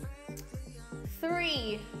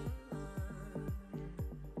 3,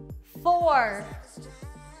 4,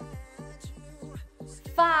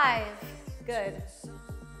 5, good.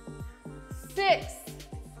 6,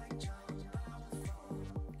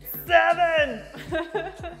 7,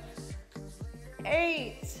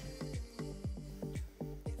 8,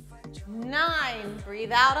 9,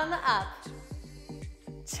 breathe out on the up.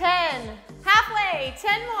 10, halfway,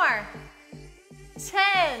 10 more.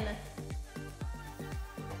 10,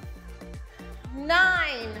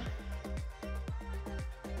 9,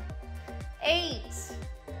 8,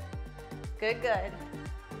 good, good.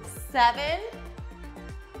 7,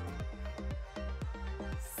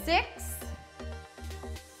 6,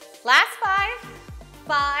 last 5,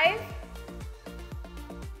 5,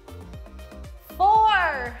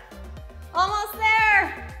 4, almost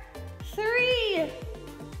there. 3,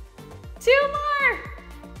 2 more.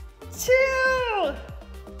 2,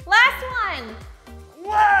 last one.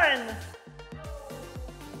 1.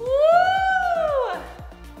 Woo!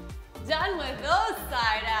 Done with those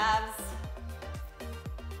side abs.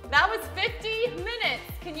 That was 50 minutes.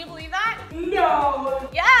 Can you believe that? No.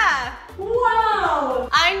 Yeah. Wow.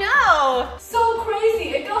 I know. So crazy.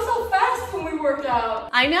 It goes so fast when we work out.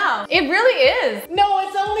 I know. It really is. No,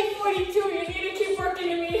 it's only 42. You need to keep working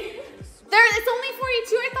to me. It's only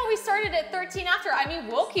 42. I thought we started at 13 after. I mean,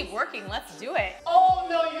 we'll keep working. Let's do it. Oh,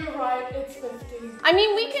 no, you're right. It's 50. I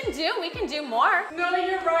mean, we can do more. No,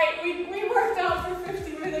 you're right. We worked out for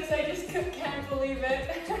 50 minutes. I just can't believe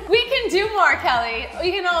it. We can do more, Kelly.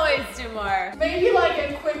 We can always do more. Maybe like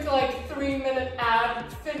a quick 3-minute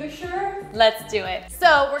ab finisher. Let's do it.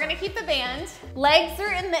 So we're gonna keep the band. Legs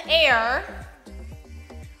are in the air.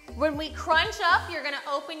 When we crunch up, you're gonna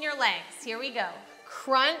open your legs. Here we go.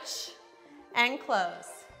 Crunch and close.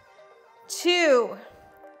 2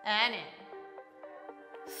 and in.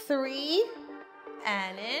 3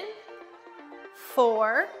 and in.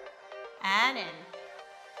 4 and in.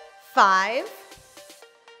 5,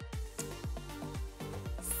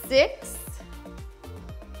 6,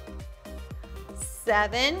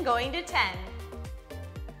 7, going to 10.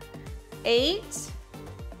 8,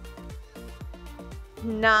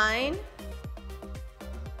 9,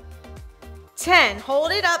 10.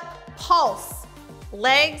 Hold it up, pulse.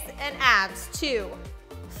 Legs and abs. 2,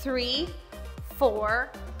 3, 4,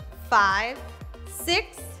 5,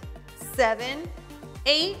 6, 7,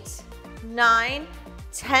 8, 9,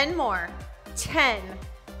 10 more. 10,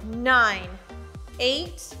 9,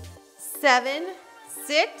 8, 7,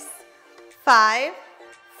 6, 5,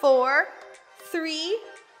 4, 3,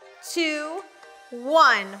 2,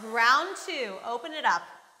 1. Round 2. Open it up.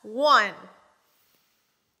 1,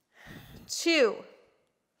 2,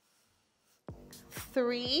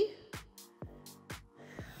 3,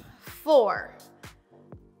 4,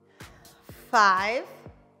 5,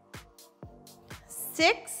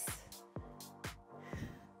 6,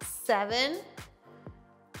 7,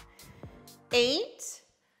 8,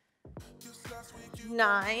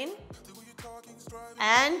 9,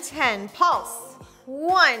 and 10. Pulse.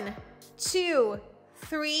 1, 2,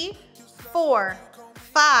 3, 4,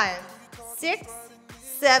 5, 6,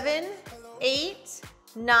 7, 8,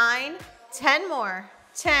 9, 10 more.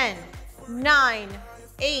 10, 9,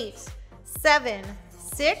 8, 7,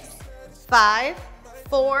 6, 5,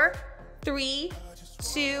 4, 3,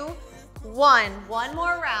 2, 1. One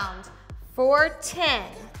more round for 10,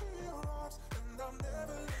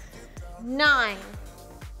 9,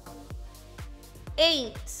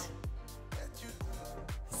 8,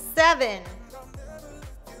 7,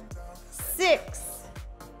 6,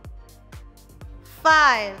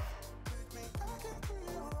 5,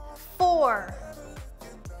 4,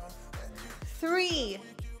 3,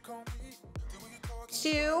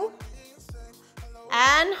 2,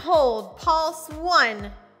 and hold. Pulse.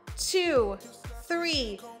 1, 2,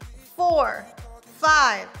 3, 4,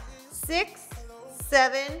 5, 6,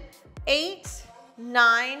 7, 8,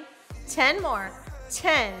 9, 10 more.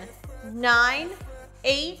 10, 9,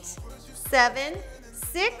 8, 7,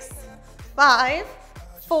 6, 5,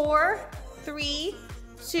 4, 3,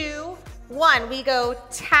 2, 1. We go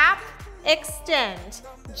tap, extend.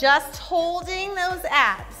 Just holding those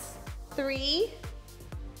abs. 3,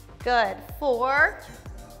 good. 4,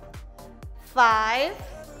 5,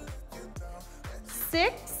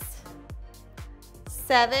 6,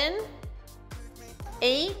 7,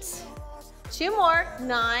 8, 2 more,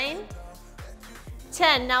 9,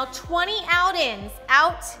 10. Now 20 out-ins,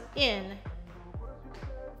 out, in.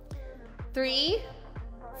 3,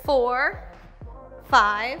 4,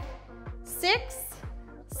 5, 6,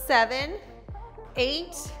 7,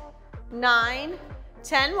 8, 9,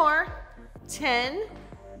 10 more. 10,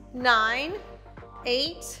 9,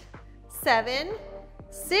 8, 7,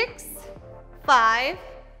 6, 5,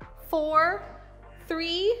 4,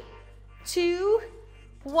 3, 2,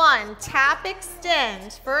 1. Tap,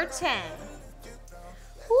 extend for 10.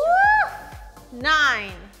 Woo!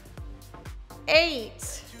 9,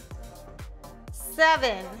 8,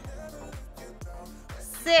 7,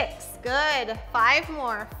 6. Good. 5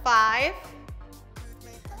 more. 5,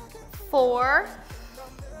 4,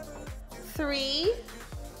 3,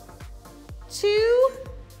 2,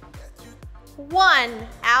 1.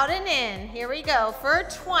 Out and in. Here we go for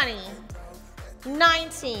 20,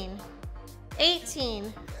 19,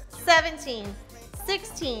 18, 17,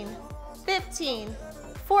 16, 15,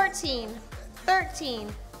 14,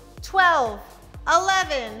 13, 12,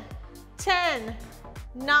 11, 10,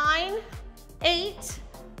 9, 8,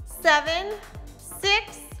 7,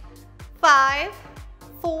 6, 5,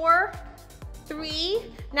 4, 3.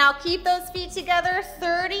 Now keep those feet together.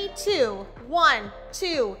 32. 1,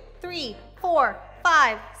 2, 3, 4,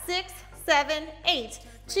 5, 6, 7, 8.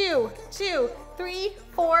 2, 2, 3,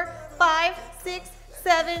 4, 5, 6,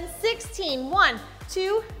 7, 16. 1,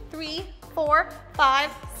 2, 3, 4,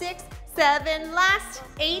 5, 6, 7. Last.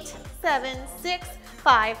 8, 7, 6,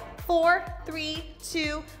 5, 4, 3,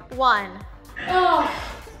 2, 1.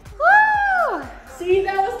 Oh. Woo! See,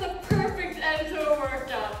 that was the perfect end to a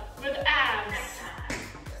workout with abs.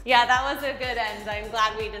 Yeah, that was a good end. I'm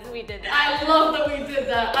glad we did that. I love that we did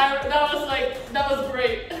that. That was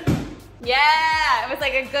great. Yeah, it was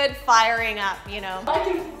like a good firing up, you know. I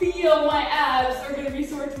can feel my abs are gonna be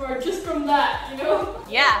sore tomorrow just from that, you know?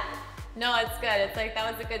 Yeah, no, it's good. It's like,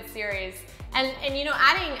 that was a good series. And you know,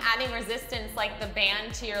 adding resistance like the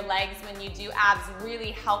band to your legs when you do abs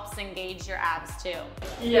really helps engage your abs too.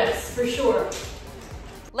 Yes, for sure.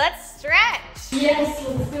 Let's stretch. Yes,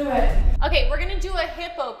 let's do it. Okay, we're gonna do a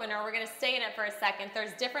hip opener. We're gonna stay in it for a second.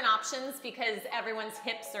 There's different options because everyone's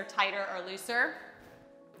hips are tighter or looser.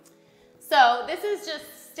 So this is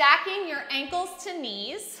just stacking your ankles to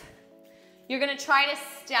knees. You're gonna try to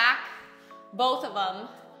stack both of them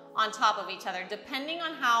on top of each other, depending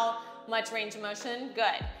on how much range of motion.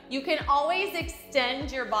 Good. You can always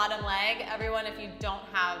extend your bottom leg, everyone, if you don't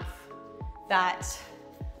have that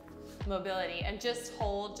mobility, and just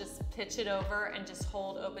hold, just pitch it over and just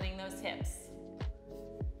hold, opening those hips.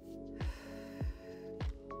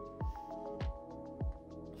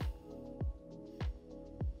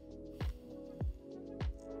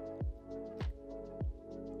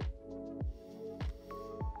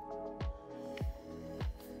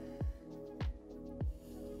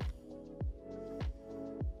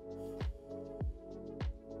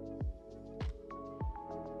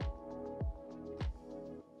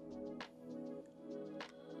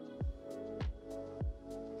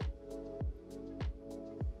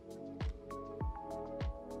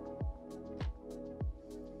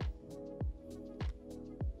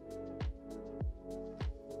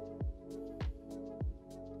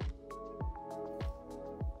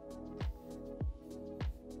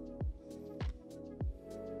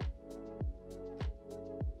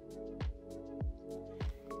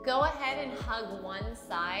 Go ahead and hug one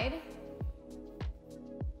side.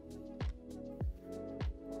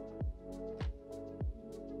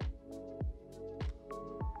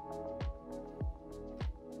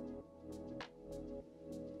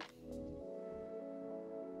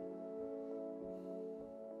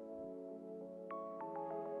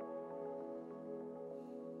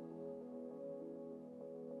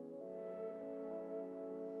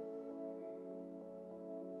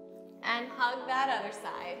 And hug that other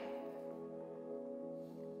side.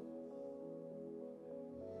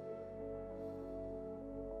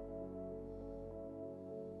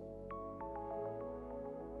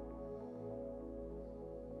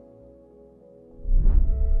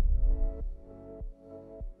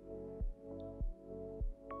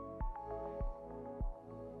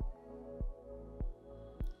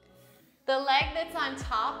 The leg that's on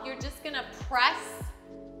top, you're just gonna press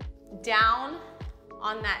down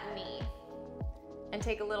on that knee and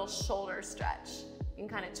take a little shoulder stretch. You can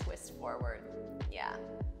kind of twist forward. Yeah.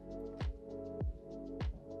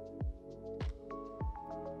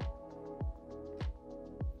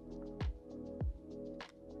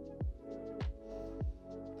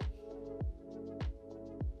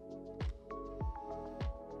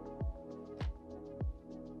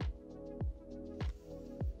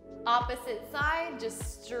 Opposite side,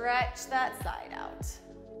 just stretch that side out.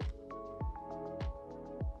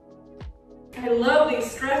 I love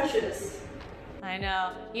these stretches. I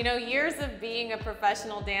know. You know, years of being a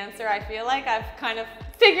professional dancer, I feel like I've kind of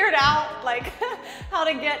figured out like how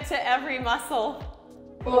to get to every muscle.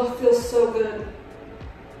 Oh, it feels so good.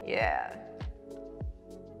 Yeah.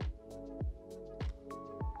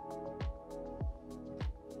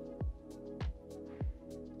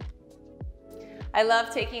 I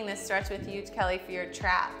love taking this stretch with you, Kelly, for your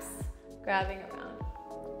traps. Grabbing around.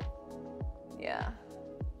 Yeah.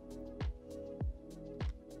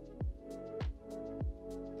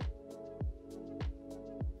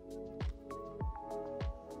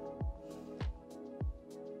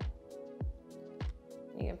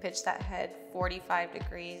 You can pitch that head 45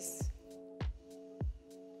 degrees.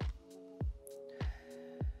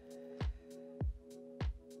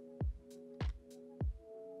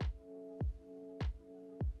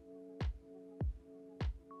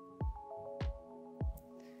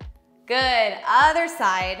 Good, other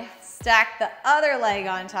side. Stack the other leg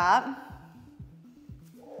on top.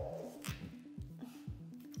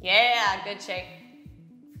 Yeah, good shake.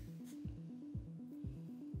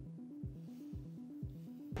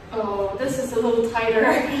 this is a little tighter.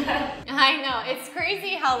 I know, it's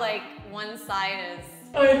crazy how like one side is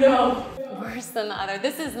I know. worse than the other.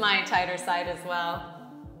 This is my tighter side as well.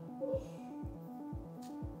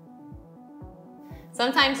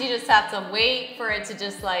 Sometimes you just have to wait for it to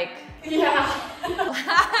just like relax.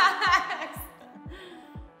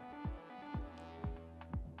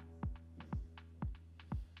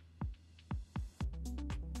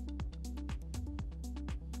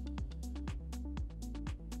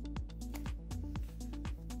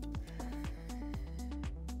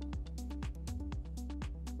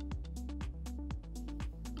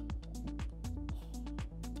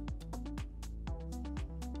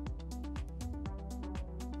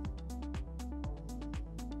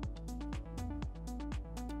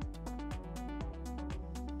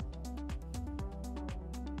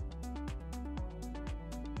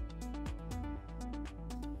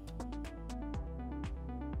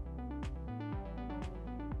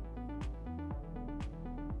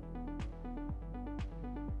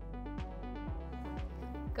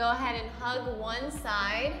 Go ahead and hug one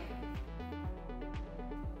side.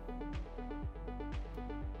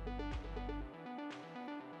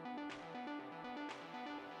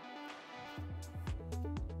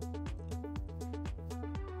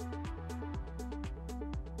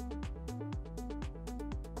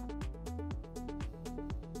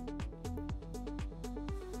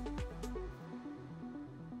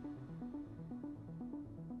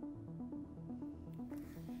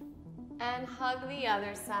 And hug the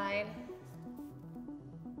other side.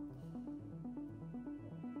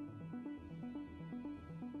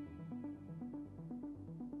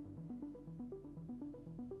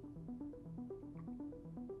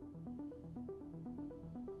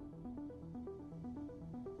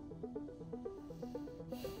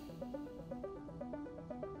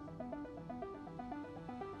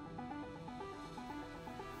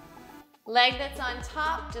 Leg that's on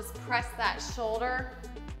top, just press that shoulder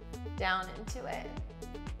down into it.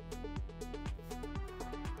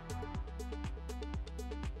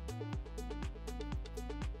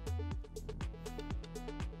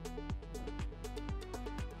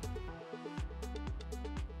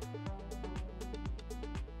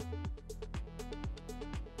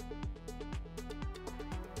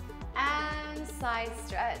 And side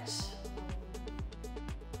stretch.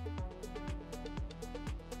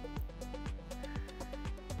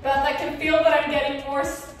 Beth, I can feel that I'm getting more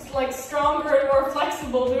like stronger and more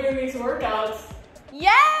flexible doing these workouts. Yay!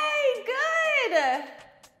 Good!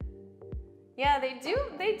 Yeah, they do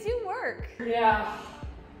work. Yeah.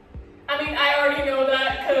 I mean, I already know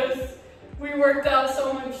that because we worked out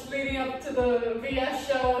so much leading up to the VS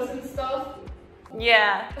shows and stuff.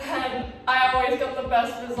 Yeah. And I always got the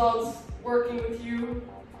best results working with you.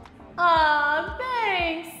 Aw,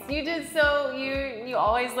 thanks. You did so, you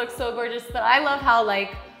always look so gorgeous, but I love how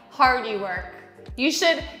like hard you work.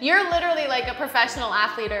 You're literally like a professional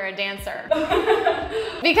athlete or a dancer.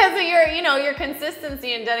 Because of your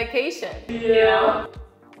consistency and dedication. Yeah.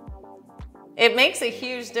 It makes a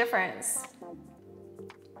huge difference.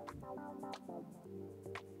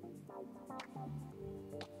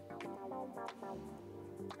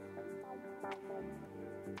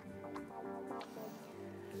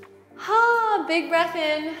 Ah, big breath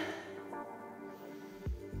in.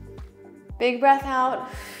 Big breath out.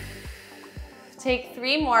 Take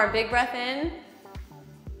 3 more. Big breath in.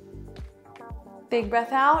 Big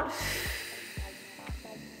breath out.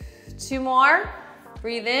 2 more.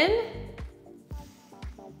 Breathe in.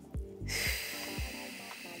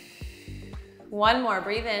 1 more.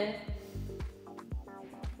 Breathe in.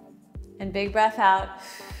 And big breath out.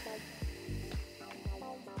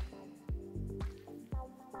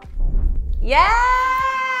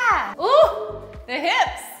 Yeah! Ooh, the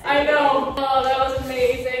hips. I know. Oh, that was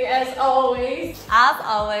amazing, as always. As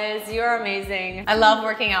always, you're amazing. I love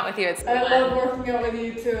working out with you. It's I love working out with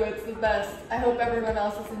you too. It's the best. I hope everyone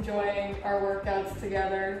else is enjoying our workouts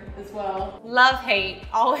together as well. Love, hate.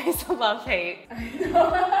 Always love, hate. I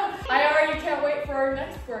know. I already can't wait for our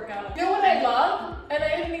next workout. You know what I love? And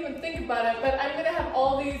I didn't even think about it, but I'm gonna have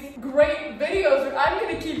all these great videos where I'm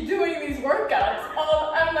gonna keep doing these workouts.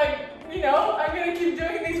 I'm like, I'm gonna keep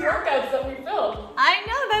doing these workouts that we filmed. I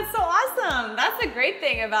know, that's so awesome. That's a great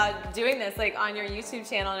thing about doing this, like on your YouTube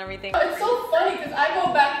channel and everything. It's so funny because I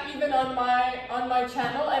go back even on my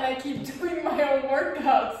channel and I keep doing my own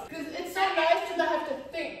workouts because it's so nice to not have to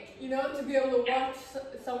think, know, to be able to watch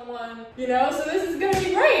someone, you know, so this is gonna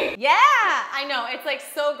be great. Yeah, I know. It's like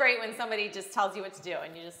so great when somebody just tells you what to do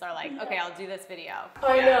and you just are like, okay, I'll do this video.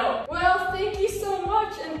 I know. Well, thank you so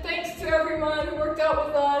much, and thanks to everyone who worked out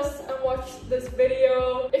with us and watched this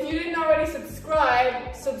video. If you didn't already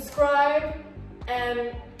subscribe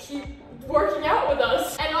and keep working out with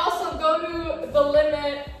us. And also go to The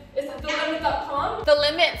Limit. Is it thelimit.com?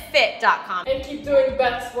 Thelimitfit.com. And keep doing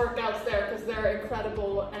Beth's workouts there because they're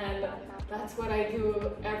incredible, and that's what I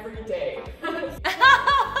do every day.